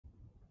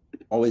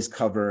always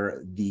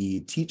cover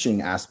the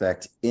teaching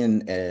aspect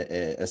in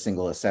a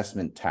single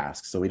assessment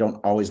task. So we don't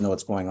always know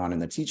what's going on in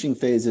the teaching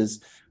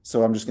phases.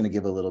 So I'm just going to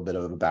give a little bit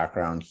of a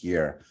background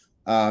here.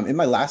 In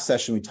my last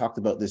session, we talked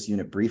about this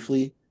unit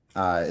briefly.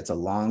 It's a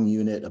long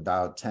unit,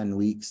 about 10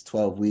 weeks,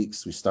 12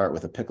 weeks. We start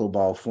with a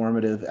pickleball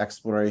formative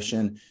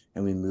exploration,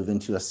 and we move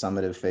into a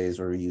summative phase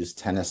where we use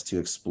tennis to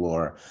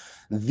explore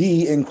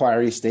the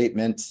inquiry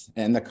statement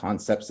and the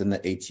concepts in the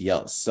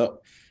ATLs. So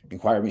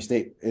inquiry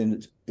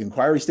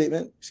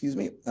statement,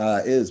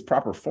 is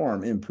proper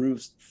form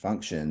improves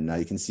function. Now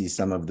you can see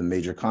some of the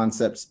major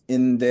concepts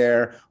in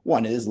there.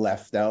 One is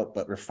left out,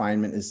 but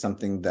refinement is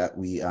something that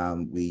we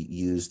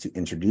use to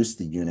introduce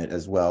the unit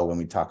as well when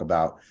we talk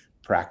about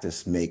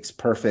practice makes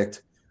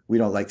perfect. We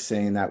don't like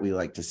saying that. We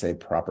like to say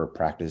proper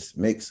practice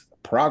makes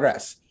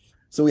progress.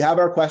 So we have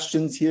our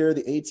questions here.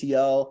 The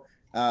ATL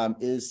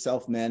is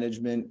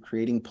self-management,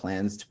 creating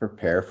plans to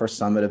prepare for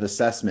summative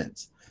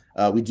assessments.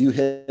 We do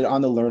hit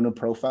on the learner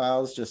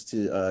profiles just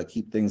to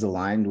keep things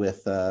aligned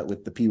with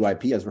the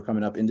PYP as we're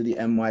coming up into the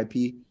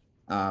MYP.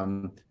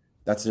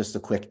 That's just a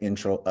quick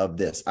intro of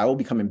this. I will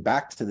be coming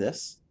back to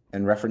this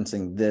and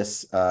referencing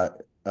this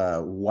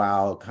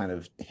while kind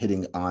of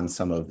hitting on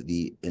some of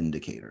the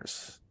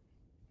indicators.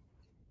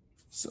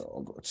 So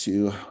I'll go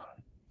to,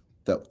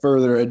 without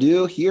further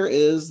ado, here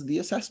is the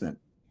assessment.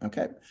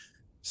 Okay.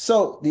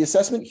 So the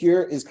assessment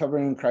here is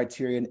covering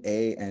criterion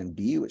A and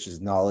B, which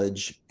is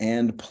knowledge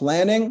and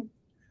planning.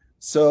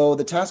 So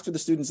the task for the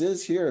students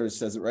is here, it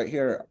says it right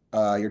here.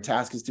 Your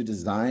task is to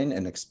design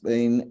and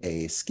explain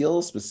a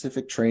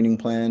skill-specific training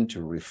plan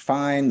to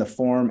refine the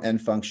form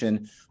and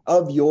function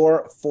of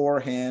your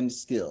forehand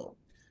skill.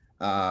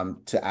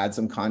 To add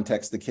some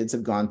context, the kids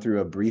have gone through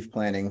a brief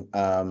planning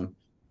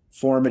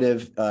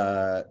formative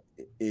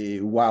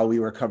while we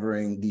were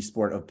covering the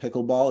sport of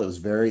pickleball. It was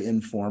very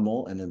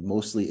informal and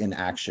mostly in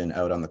action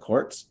out on the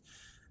courts.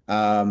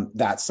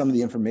 That's some of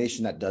the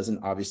information that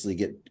doesn't obviously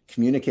get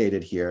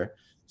communicated here.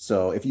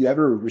 So if you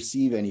ever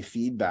receive any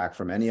feedback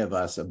from any of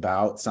us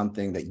about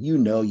something that you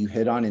know you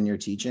hit on in your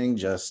teaching,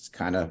 just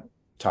kind of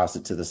toss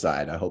it to the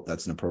side. I hope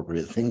that's an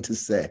appropriate thing to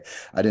say.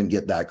 I didn't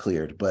get that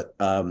cleared, but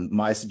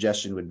my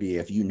suggestion would be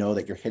if you know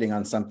that you're hitting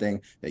on something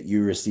that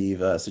you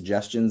receive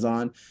suggestions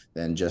on,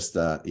 then just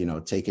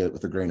take it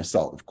with a grain of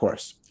salt, of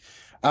course.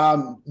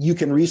 You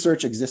can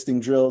research existing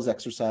drills,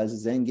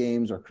 exercises, and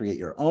games, or create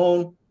your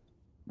own.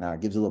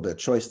 Gives a little bit of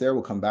choice there.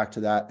 We'll come back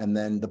to that. And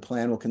then the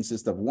plan will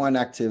consist of one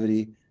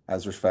activity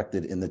as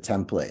reflected in the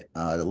template.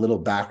 A little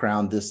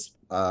background, this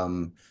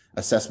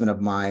assessment of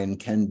mine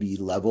can be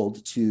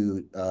leveled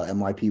to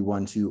MYP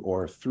 1, 2,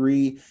 or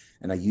 3,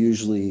 and I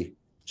usually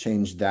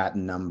change that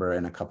number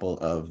in a couple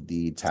of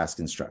the task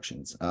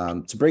instructions.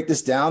 To break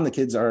this down, the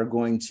kids are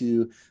going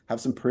to have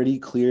some pretty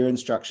clear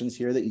instructions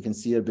here that you can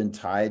see have been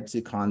tied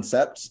to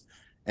concepts,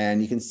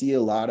 and you can see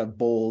a lot of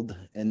bold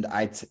and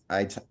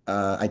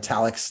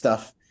italic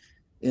stuff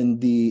in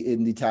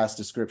the task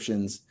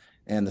descriptions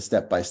and the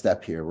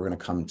step-by-step here. We're going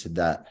to come to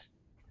that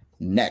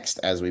next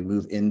as we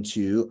move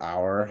into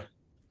our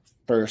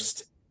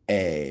first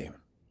A.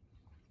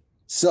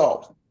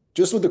 So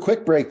just with a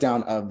quick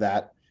breakdown of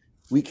that,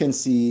 we can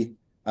see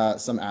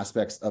some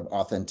aspects of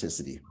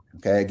authenticity.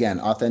 Okay, again,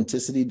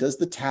 authenticity: does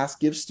the task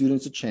give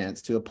students a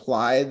chance to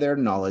apply their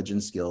knowledge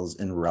and skills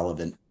in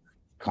relevant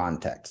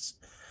contexts?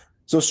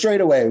 So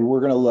straight away,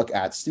 we're going to look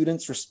at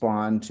students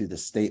respond to the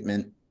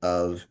statement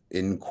of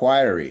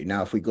inquiry.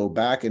 Now, if we go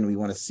back and we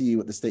want to see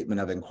what the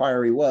statement of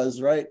inquiry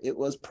was, right? It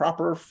was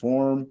proper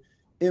form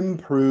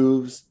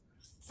improves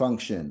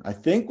function. I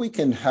think we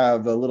can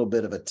have a little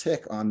bit of a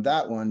tick on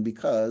that one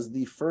because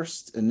the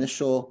first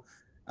initial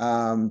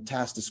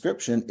task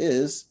description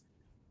is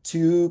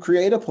to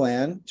create a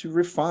plan to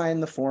refine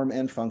the form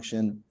and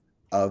function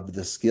of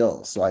the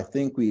skill. So I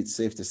think it's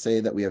safe to say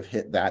that we have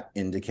hit that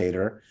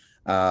indicator.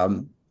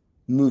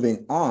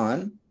 Moving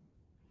on,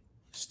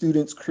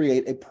 students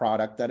create a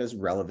product that is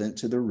relevant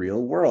to the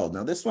real world.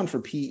 Now, this one for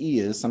PE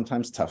is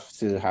sometimes tough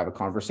to have a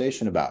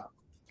conversation about.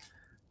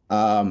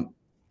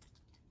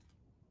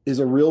 Is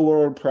a real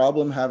world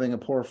problem having a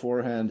poor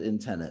forehand in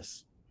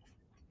tennis?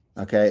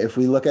 Okay, if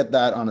we look at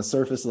that on a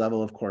surface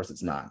level, of course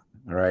it's not.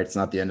 All right, it's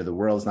not the end of the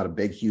world. It's not a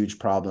big, huge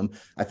problem.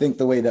 I think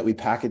the way that we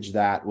package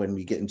that when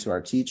we get into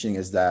our teaching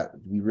is that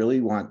we really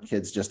want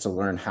kids just to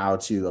learn how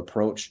to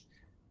approach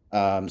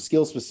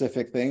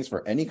skill-specific things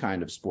for any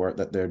kind of sport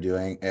that they're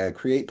doing,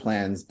 create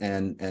plans,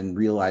 and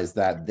realize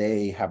that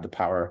they have the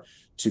power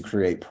to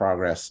create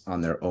progress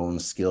on their own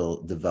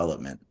skill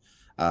development.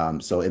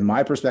 So in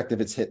my perspective,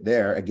 it's hit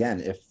there.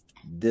 Again, if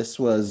this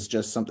was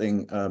just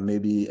something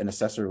maybe an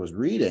assessor was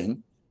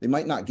reading, they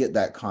might not get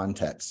that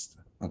context,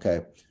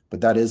 okay?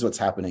 But that is what's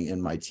happening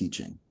in my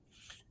teaching.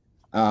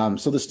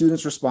 So the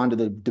students respond to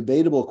the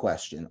debatable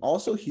question.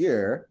 Also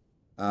here,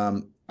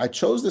 I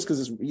chose this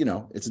because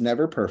it's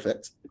never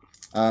perfect.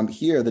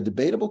 Here, the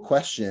debatable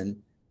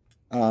question,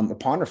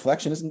 upon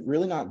reflection, isn't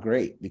really not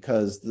great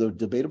because the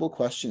debatable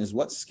question is,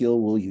 what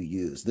skill will you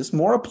use? This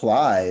more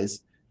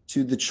applies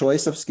to the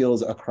choice of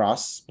skills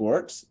across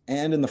sports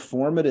and in the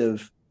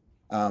formative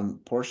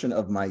portion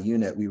of my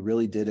unit, we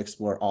really did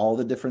explore all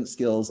the different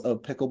skills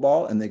of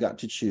pickleball, and they got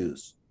to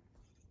choose.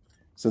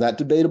 So that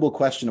debatable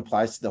question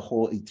applies to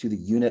the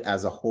unit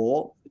as a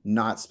whole,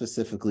 not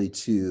specifically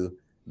to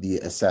the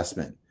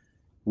assessment.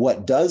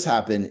 What does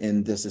happen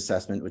in this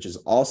assessment, which is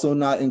also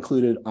not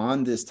included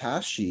on this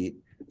task sheet,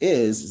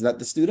 is that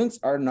the students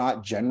are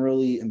not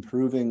generally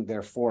improving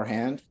their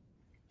forehand.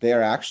 They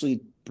are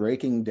actually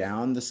breaking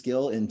down the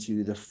skill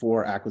into the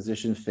 4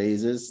 acquisition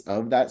phases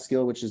of that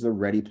skill, which is the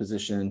ready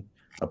position,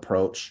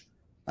 approach,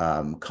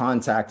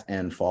 contact,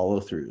 and follow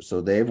through.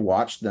 So they've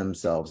watched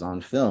themselves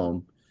on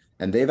film,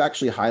 and they've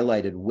actually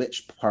highlighted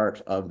which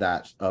part of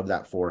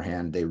that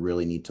forehand they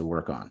really need to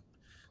work on.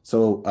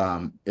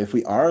 So if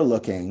we are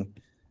looking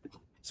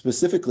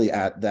specifically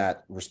at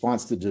that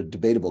response to the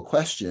debatable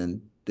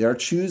question, they are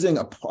choosing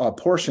a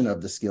portion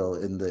of the skill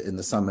in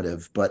the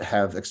summative, but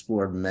have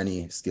explored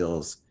many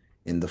skills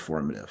in the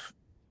formative.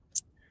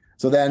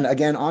 So then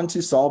again, on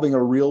to solving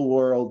a real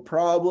world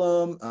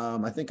problem.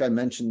 I think I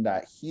mentioned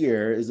that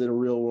here. Is it a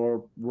real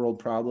world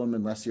problem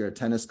unless you're a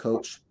tennis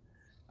coach?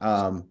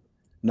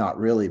 Not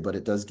really, but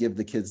it does give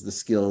the kids the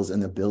skills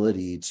and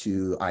ability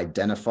to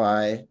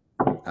identify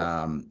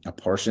a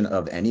portion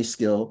of any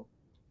skill,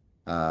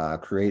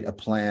 create a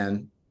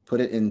plan,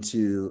 put it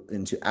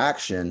into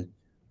action,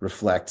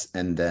 reflect,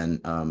 and then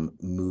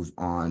move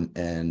on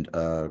and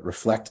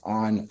reflect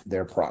on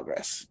their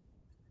progress.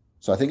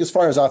 So I think as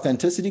far as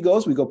authenticity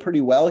goes, we go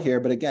pretty well here,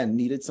 but again,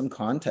 needed some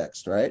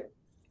context, right?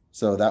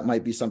 So that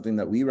might be something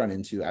that we run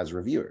into as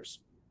reviewers.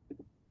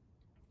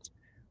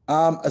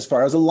 As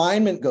far as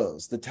alignment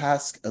goes, the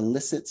task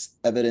elicits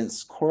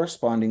evidence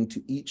corresponding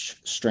to each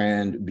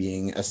strand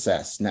being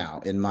assessed.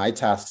 Now, in my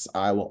tasks,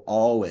 I will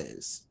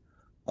always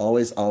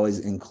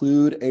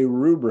include a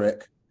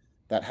rubric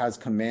that has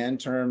command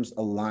terms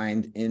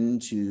aligned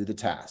into the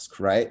task,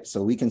 right?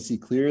 So we can see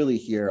clearly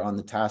here on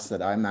the task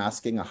that I'm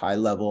asking a high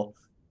level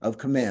of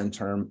command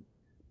term,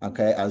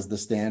 okay, as the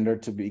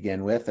standard to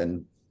begin with,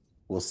 and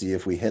we'll see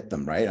if we hit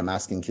them, right? I'm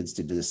asking kids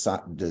to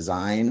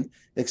design,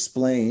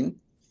 explain,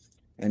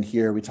 and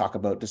here we talk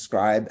about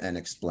describe and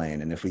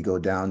explain. And if we go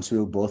down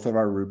to both of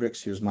our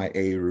rubrics, here's my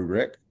A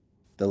rubric.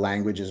 The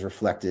language is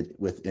reflected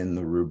within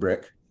the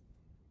rubric.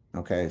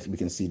 Okay, so we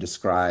can see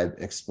describe,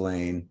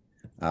 explain.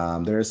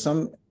 There is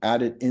some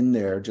added in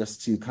there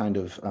just to kind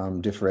of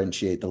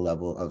differentiate the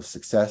level of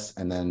success.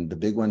 And then the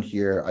big one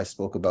here I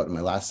spoke about in my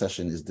last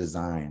session is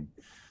design,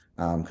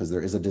 because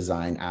there is a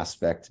design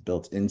aspect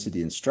built into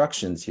the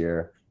instructions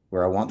here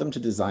where I want them to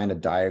design a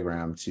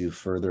diagram to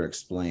further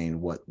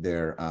explain what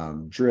their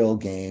drill,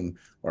 game,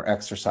 or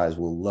exercise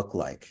will look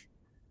like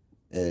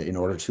in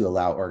order to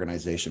allow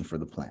organization for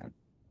the plan.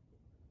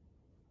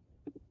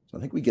 So I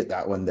think we get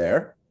that one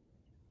there.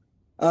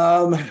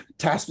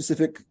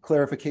 Task-specific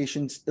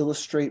clarifications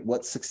illustrate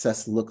what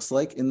success looks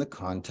like in the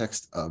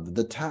context of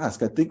the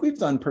task. I think we've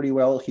done pretty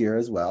well here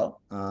as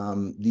well.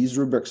 These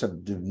rubrics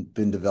have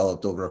been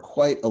developed over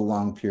quite a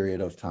long period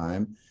of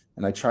time,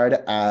 and I try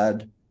to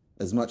add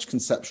as much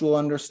conceptual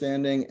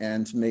understanding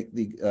and to make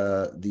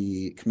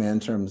the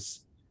command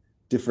terms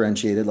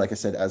differentiated, like I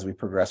said, as we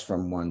progress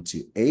from 1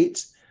 to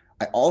 8.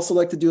 I also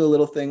like to do a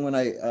little thing when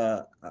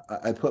I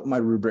put my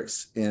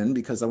rubrics in,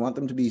 because I want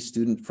them to be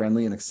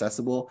student-friendly and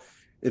accessible.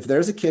 If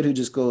there's a kid who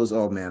just goes,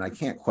 oh man, I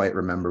can't quite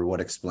remember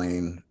what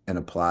explain and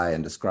apply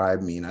and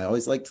describe mean, I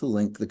always like to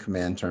link the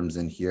command terms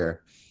in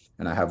here.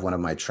 And I have one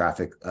of my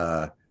traffic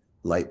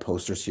light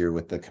posters here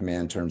with the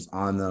command terms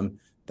on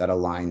them that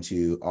align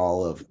to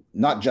all of,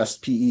 not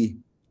just PE,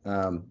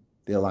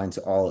 they align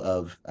to all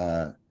of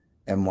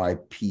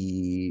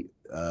MYP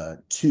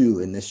 2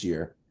 in this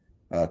year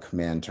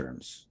command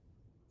terms.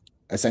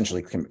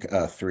 Essentially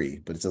 3,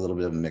 but it's a little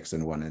bit of a mix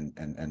in 1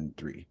 and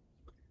 3.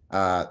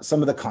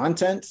 Some of the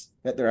content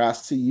that they're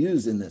asked to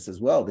use in this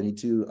as well. They need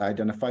to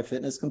identify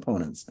fitness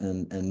components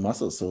and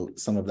muscles. So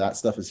some of that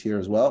stuff is here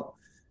as well.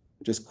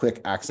 Just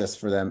quick access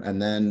for them.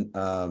 And then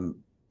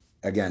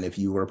again, if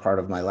you were part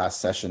of my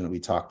last session, we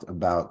talked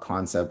about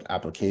concept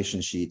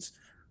application sheets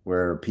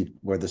where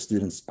the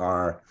students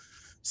are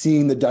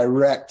seeing the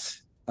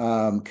direct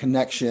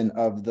connection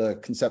of the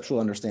conceptual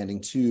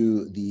understanding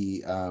to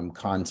the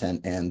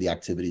content and the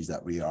activities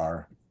that we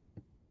are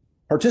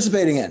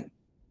participating in.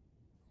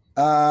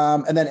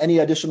 And then any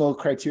additional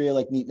criteria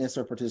like neatness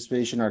or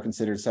participation are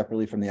considered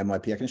separately from the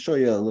MYP. I can show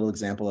you a little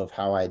example of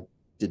how I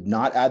did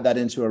not add that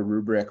into a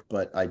rubric,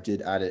 but I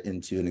did add it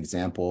into an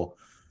example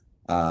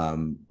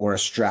or a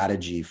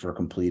strategy for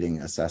completing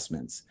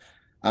assessments.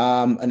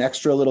 An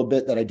extra little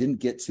bit that I didn't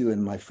get to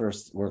in my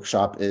first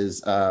workshop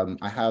is I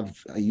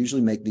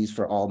usually make these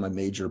for all my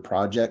major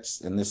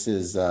projects, and this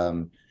is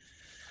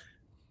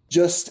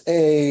just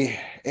a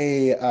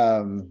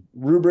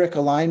rubric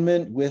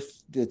alignment with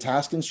the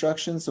task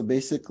instructions. So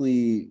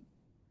basically,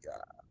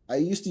 I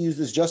used to use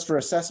this just for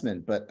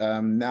assessment, but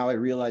now I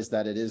realize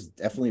that it is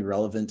definitely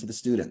relevant to the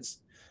students.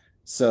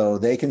 So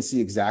they can see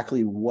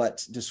exactly what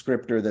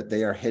descriptor that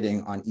they are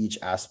hitting on each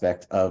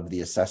aspect of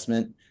the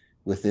assessment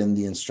within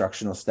the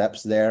instructional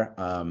steps there.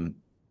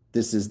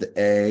 This is the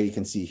A. You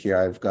can see here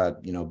I've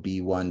got,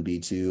 B1,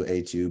 B2,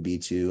 A2,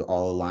 B2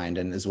 all aligned,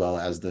 and as well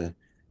as the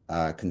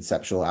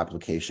conceptual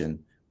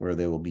application where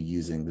they will be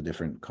using the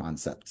different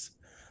concepts.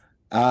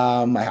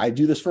 I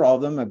do this for all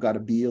of them. I've got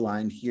a B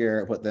aligned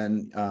here, but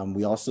then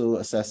we also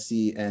assess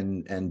C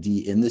and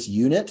D in this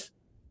unit.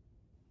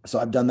 So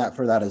I've done that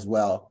for that as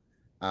well.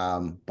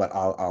 But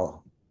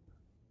I'll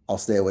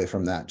stay away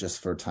from that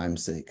just for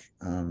time's sake.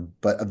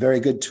 But a very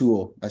good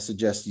tool. I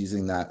suggest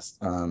using that,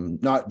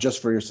 not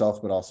just for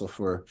yourself, but also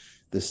for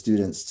the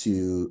students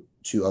to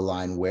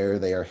align where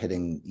they are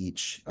hitting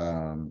each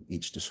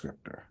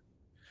descriptor.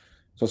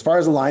 So as far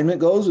as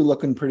alignment goes, we're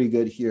looking pretty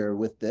good here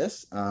with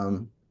this.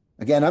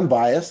 Again, I'm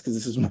biased because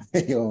this is my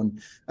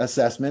own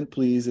assessment.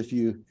 Please, if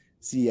you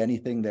see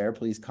anything there,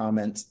 please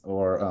comment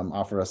or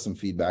offer us some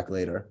feedback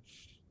later.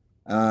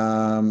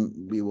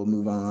 We will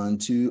move on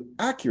to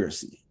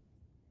accuracy.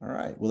 All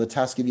right. Will the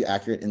task give you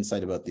accurate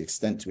insight about the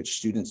extent to which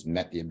students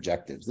met the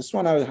objectives? This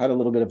one I had a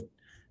little bit of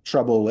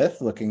trouble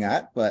with looking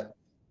at, but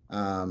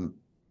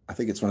I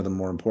think it's one of the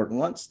more important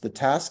ones. The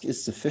task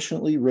is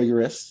sufficiently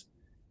rigorous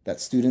that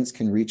students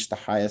can reach the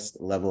highest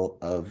level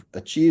of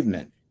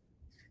achievement.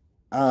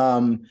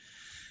 Now,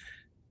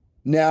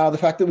 the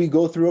fact that we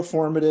go through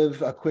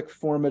a quick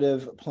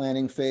formative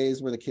planning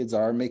phase where the kids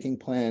are making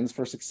plans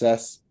for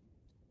success,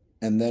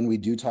 and then we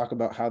do talk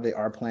about how they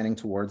are planning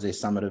towards a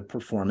summative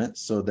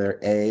performance. So their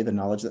A, the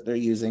knowledge that they're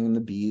using, and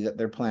the B that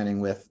they're planning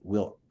with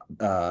will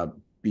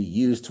be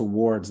used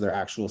towards their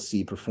actual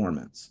C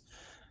performance.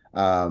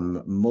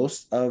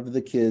 Most of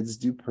the kids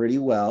do pretty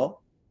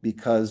well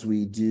because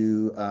we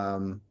do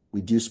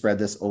spread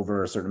this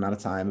over a certain amount of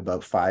time,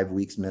 about 5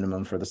 weeks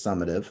minimum for the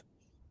summative.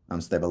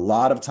 So they have a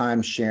lot of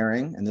time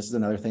sharing, and this is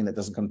another thing that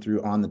doesn't come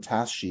through on the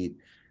task sheet,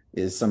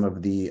 is some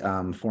of the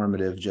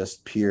formative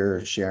just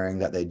peer sharing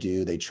that they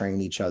do. They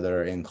train each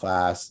other in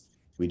class.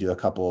 We do a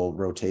couple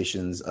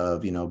rotations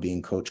of,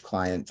 being coach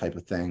client type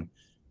of thing.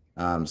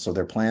 So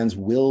their plans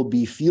will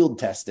be field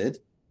tested,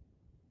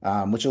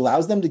 which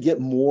allows them to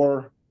get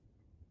more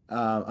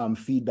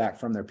feedback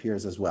from their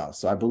peers as well.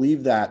 So I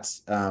believe that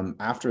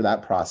after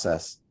that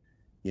process,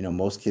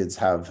 most kids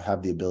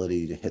have the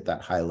ability to hit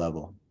that high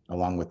level,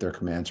 along with their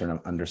command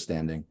term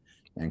understanding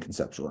and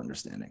conceptual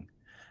understanding.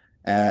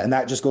 And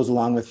that just goes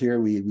along with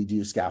here. We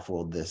do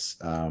scaffold this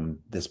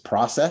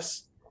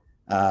process.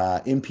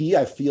 In PE,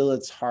 I feel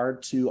it's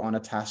hard to, on a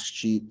task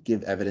sheet,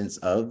 give evidence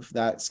of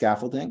that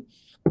scaffolding,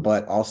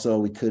 but also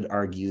we could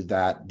argue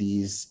that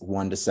these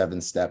 1 to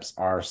 7 steps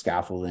are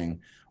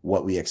scaffolding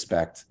what we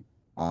expect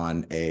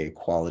on a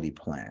quality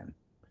plan.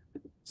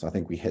 So I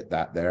think we hit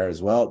that there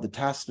as well. The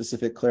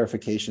task-specific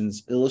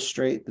clarifications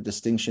illustrate the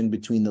distinction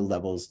between the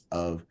levels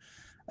of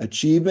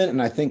achievement.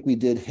 And I think we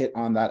did hit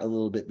on that a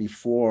little bit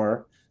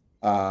before.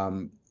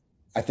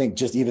 I think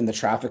just even the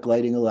traffic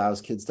lighting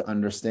allows kids to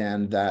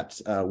understand that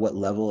what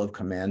level of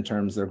command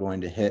terms they're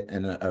going to hit,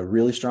 and a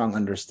really strong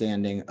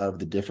understanding of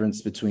the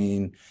difference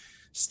between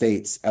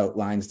states,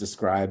 outlines,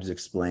 describes,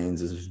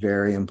 explains is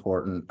very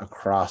important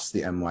across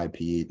the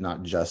MYP,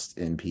 not just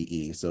in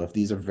PE. So if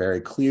these are very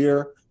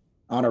clear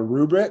on a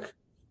rubric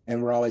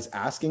and we're always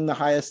asking the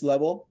highest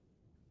level,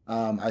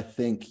 I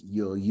think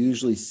you'll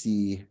usually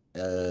see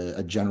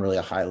generally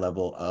a high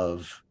level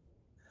of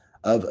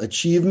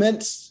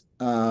achievement.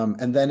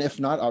 And then if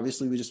not,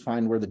 obviously we just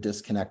find where the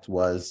disconnect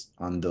was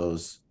on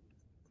those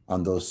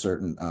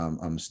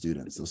certain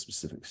students, those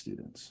specific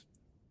students.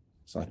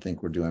 So I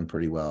think we're doing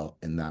pretty well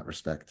in that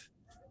respect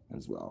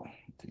as well.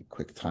 Take a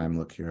quick time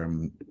look here.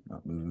 I'm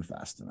not moving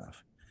fast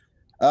enough.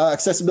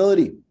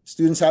 Accessibility.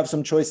 Students have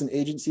some choice and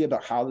agency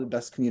about how to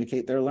best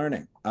communicate their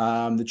learning.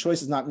 The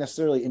choice is not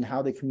necessarily in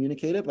how they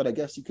communicate it, but I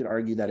guess you could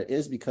argue that it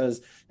is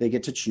because they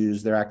get to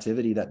choose their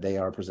activity that they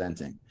are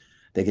presenting.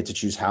 They get to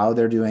choose how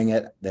they're doing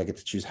it. They get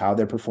to choose how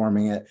they're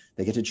performing it.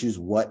 They get to choose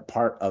what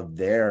part of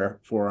their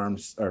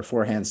forearms or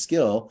forehand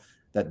skill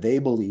that they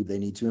believe they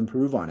need to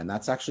improve on. And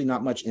that's actually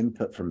not much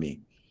input from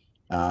me.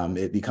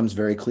 It becomes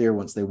very clear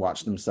once they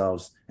watch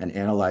themselves and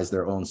analyze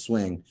their own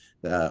swing,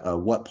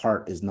 what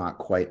part is not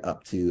quite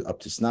up to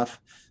snuff.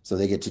 So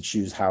they get to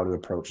choose how to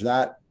approach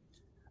that.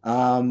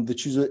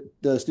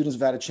 The students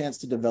have had a chance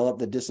to develop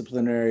the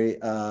disciplinary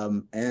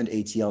and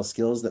ATL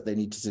skills that they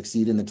need to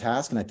succeed in the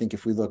task. And I think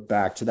if we look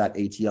back to that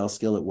ATL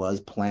skill, it was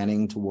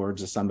planning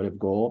towards a summative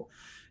goal.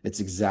 It's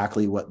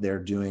exactly what they're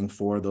doing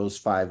for those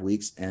 5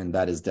 weeks. And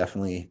that is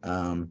definitely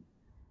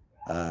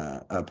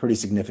a pretty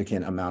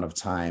significant amount of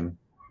time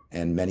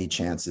and many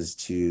chances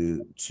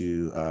to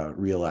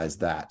realize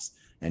that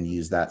and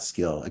use that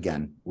skill,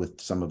 again, with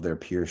some of their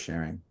peer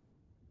sharing.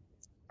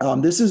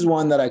 This is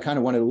one that I kind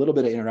of wanted a little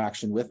bit of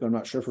interaction with, but I'm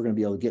not sure if we're going to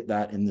be able to get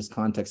that in this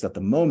context at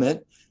the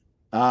moment.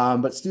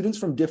 But students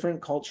from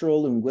different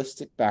cultural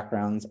linguistic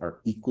backgrounds are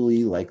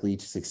equally likely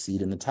to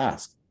succeed in the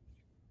task.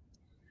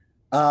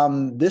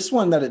 This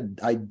one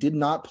I did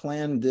not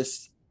plan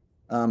this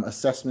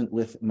assessment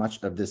with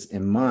much of this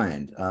in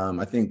mind.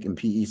 I think in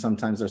PE,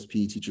 sometimes there's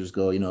PE teachers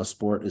go,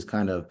 sport is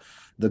kind of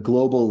the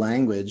global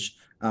language.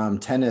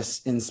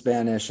 Tennis in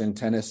Spanish and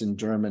tennis in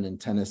German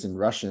and tennis in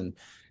Russian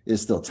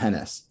is still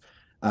tennis.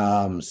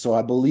 So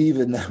I believe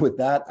in that with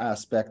that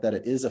aspect, that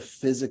it is a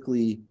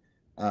physically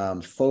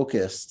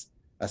focused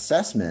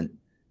assessment,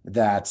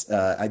 that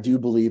I do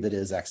believe it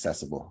is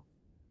accessible.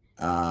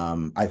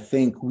 I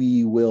think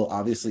we will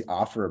obviously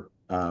offer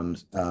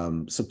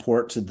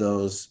support to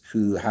those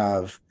who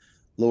have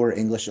lower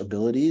English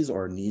abilities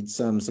or need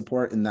some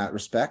support in that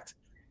respect,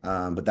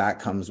 but that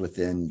comes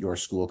within your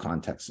school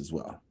context as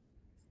well.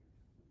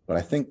 But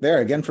I think there,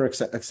 again, for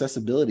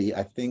accessibility,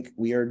 I think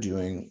we are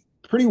doing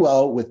pretty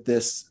well with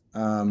this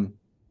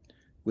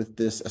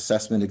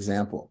assessment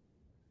example.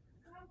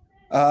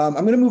 I'm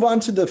going to move on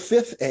to the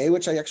fifth A,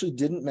 which I actually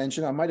didn't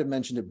mention. I might have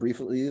mentioned it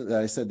briefly,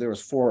 that I said there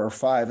was 4 or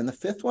 5. And the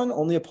fifth one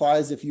only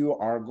applies if you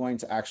are going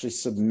to actually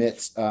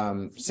submit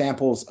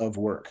samples of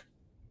work.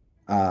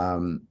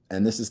 And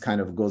this is kind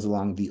of goes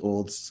along the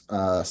old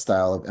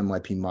style of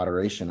MYP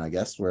moderation, I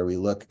guess, where we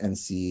look and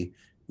see,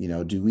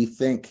 do we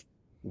think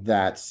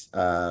that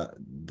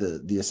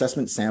the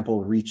assessment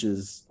sample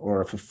reaches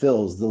or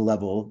fulfills the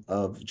level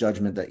of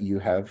judgment that you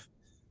have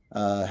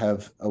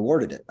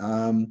awarded it.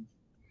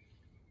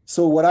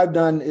 So what I've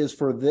done is,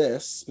 for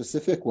this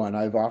specific one,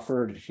 I've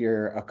offered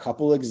here a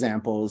couple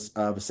examples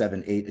of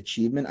 7-8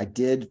 achievement. I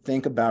did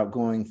think about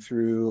going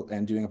through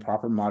and doing a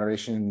proper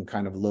moderation,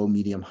 kind of low,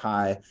 medium,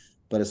 high,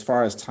 but as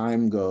far as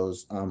time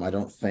goes, I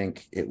don't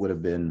think it would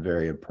have been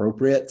very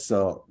appropriate.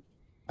 So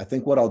I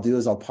think what I'll do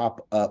is I'll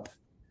pop up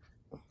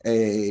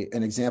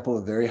an example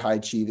of very high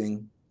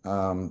achieving.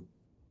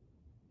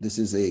 This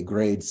is a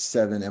grade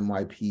 7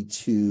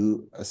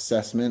 MYP2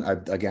 assessment.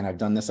 I've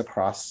done this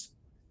across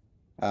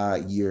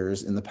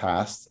years in the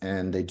past,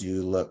 and they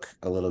do look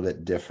a little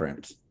bit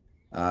different.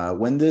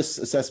 When this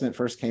assessment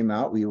first came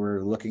out, we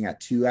were looking at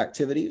 2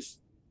 activities,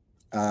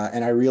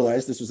 and I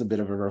realized this was a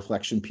bit of a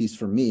reflection piece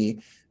for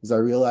me, is I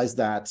realized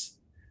that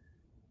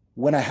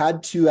when I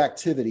had 2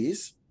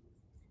 activities,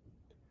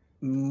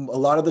 a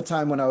lot of the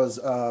time when I was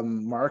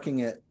marking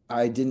it,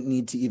 I didn't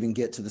need to even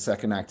get to the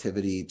second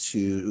activity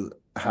to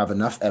have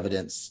enough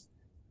evidence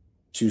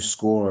to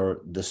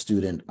score the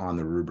student on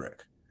the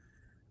rubric.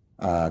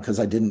 Because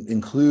I didn't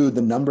include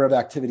the number of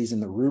activities in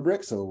the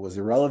rubric, so it was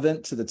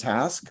irrelevant to the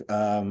task.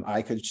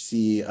 I could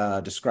see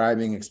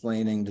describing,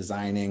 explaining,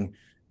 designing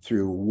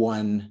through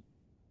one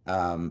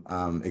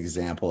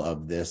example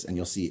of this, and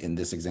you'll see in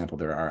this example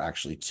there are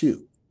actually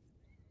 2.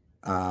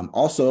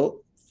 Also,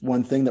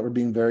 one thing that we're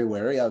being very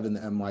wary of in the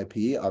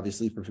MYP,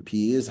 obviously for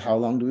PE, is how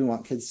long do we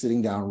want kids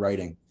sitting down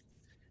writing?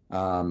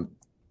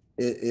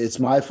 It's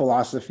my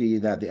philosophy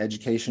that the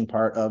education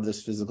part of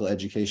this physical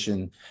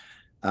education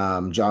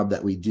job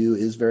that we do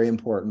is very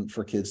important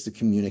for kids to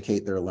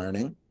communicate their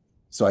learning.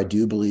 So I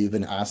do believe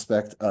an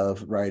aspect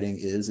of writing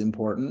is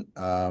important,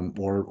 or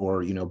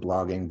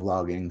blogging,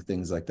 vlogging,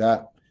 things like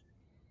that.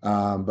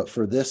 But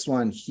for this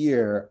one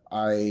here,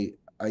 I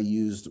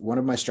used one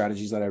of my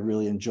strategies that I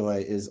really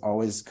enjoy is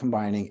always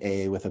combining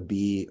A with a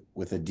B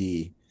with a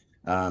D,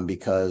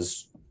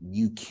 because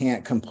you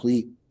can't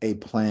complete a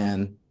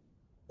plan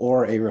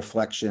or a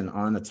reflection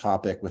on a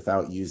topic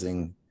without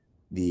using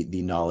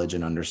the knowledge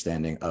and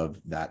understanding of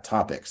that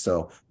topic.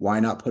 So why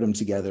not put them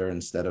together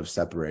instead of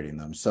separating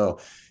them? So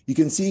you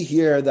can see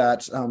here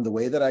that the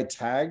way that I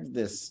tagged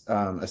this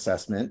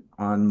assessment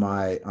on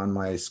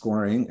my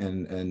scoring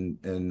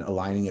and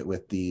aligning it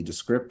with the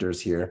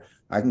descriptors here,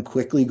 I can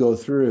quickly go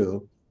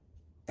through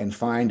and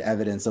find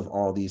evidence of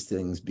all these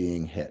things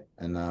being hit.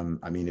 And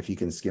I mean, if you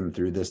can skim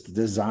through this, the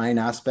design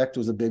aspect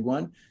was a big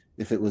one.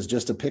 If it was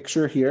just a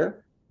picture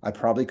here, I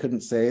probably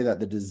couldn't say that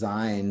the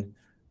design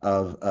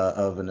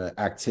of an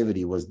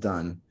activity was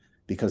done,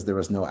 because there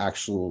was no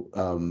actual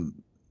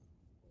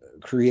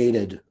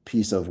created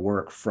piece of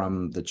work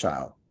from the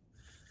child.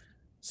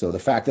 So the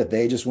fact that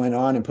they just went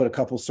on and put a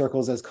couple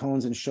circles as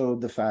cones and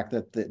showed the fact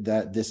that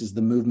this is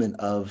the movement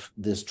of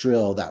this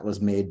drill that was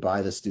made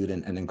by the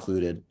student and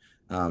included,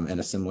 and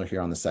a similar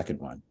here on the second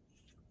one.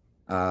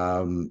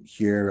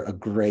 Here, a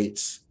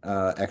great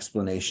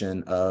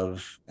explanation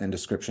of and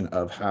description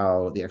of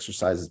how the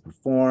exercise is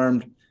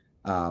performed,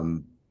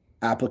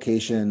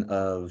 application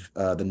of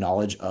the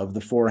knowledge of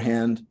the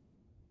forehand,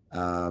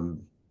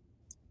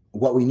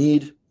 what we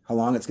need, how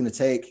long it's going to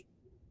take.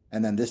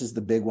 And then this is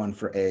the big one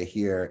for A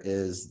here,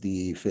 is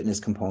the fitness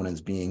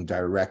components being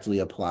directly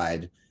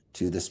applied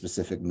to the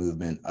specific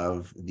movement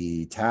of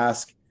the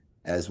task,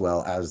 as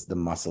well as the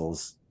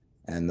muscles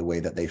and the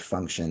way that they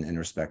function in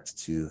respect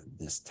to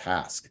this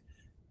task.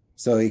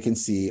 So you can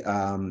see,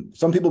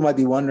 some people might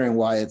be wondering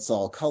why it's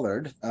all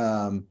colored.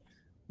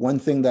 One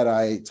thing that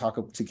I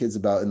talk to kids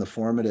about in the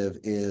formative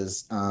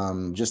is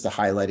just a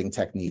highlighting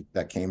technique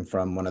that came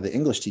from one of the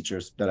English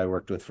teachers that I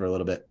worked with for a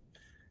little bit.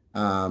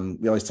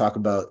 We always talk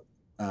about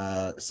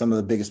some of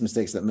the biggest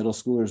mistakes that middle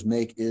schoolers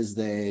make is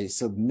they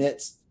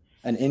submit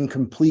an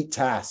incomplete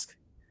task.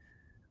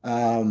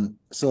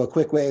 So a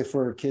quick way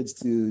for kids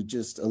to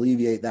just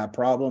alleviate that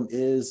problem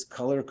is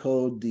color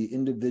code the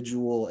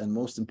individual and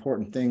most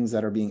important things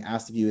that are being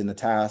asked of you in the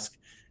task.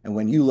 And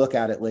when you look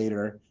at it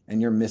later and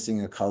you're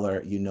missing a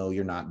color, you know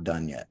you're not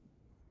done yet.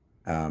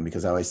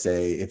 Because I always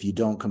say, if you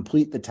don't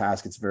complete the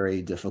task, it's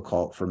very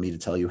difficult for me to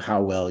tell you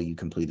how well you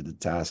completed the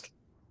task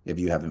if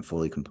you haven't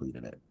fully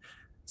completed it.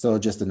 So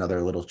just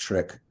another little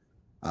trick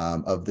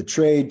of the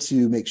trade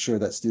to make sure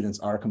that students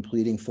are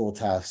completing full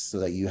tasks so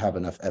that you have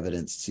enough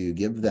evidence to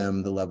give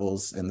them the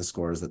levels and the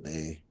scores that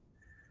they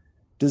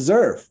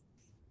deserve.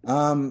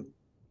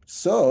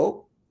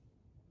 So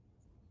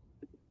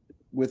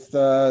with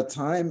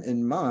time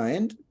in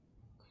mind,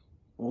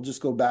 we'll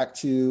just go back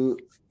to,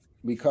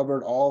 we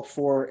covered all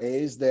 4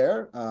 A's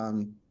there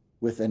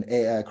with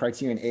a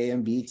criterion A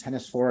and B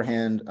tennis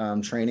forehand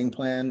training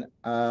plan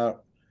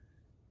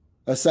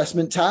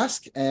assessment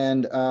task.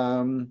 And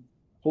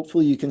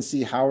hopefully you can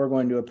see how we're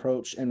going to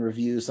approach and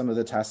review some of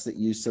the tasks that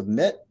you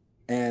submit.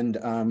 And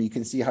you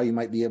can see how you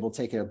might be able to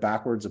take a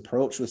backwards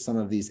approach with some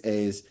of these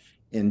A's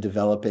in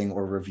developing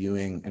or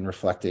reviewing and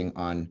reflecting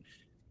on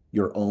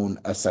your own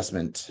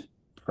assessment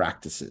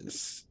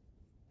practices.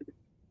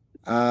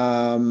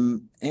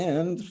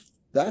 And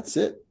that's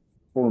it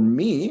for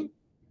me.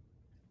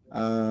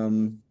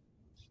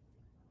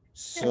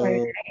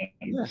 So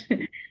yeah.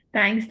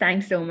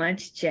 Thanks so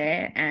much,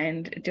 Chair,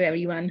 and to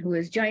everyone who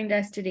has joined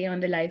us today on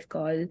the live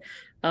call.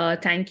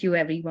 Thank you,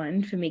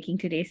 everyone, for making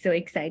today so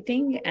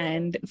exciting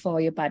and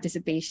for your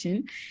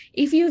participation.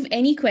 If you have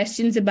any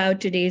questions about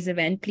today's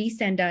event, please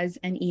send us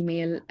an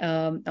email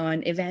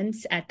on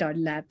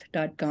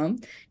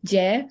events@toddlab.com.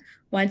 Jay,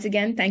 once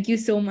again, thank you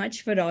so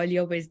much for all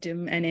your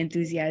wisdom and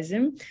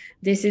enthusiasm.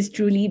 This has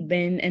truly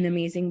been an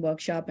amazing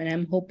workshop, and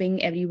I'm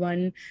hoping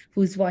everyone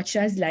who's watched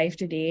us live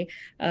today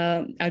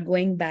are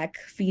going back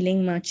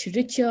feeling much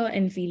richer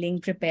and feeling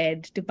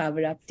prepared to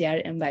power up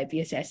their MYP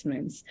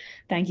assessments.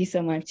 Thank you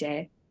so much,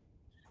 Jay.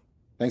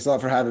 Thanks a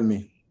lot for having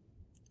me.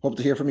 Hope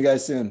to hear from you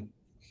guys soon.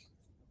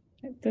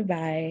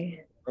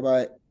 Bye-bye.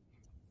 Bye-bye.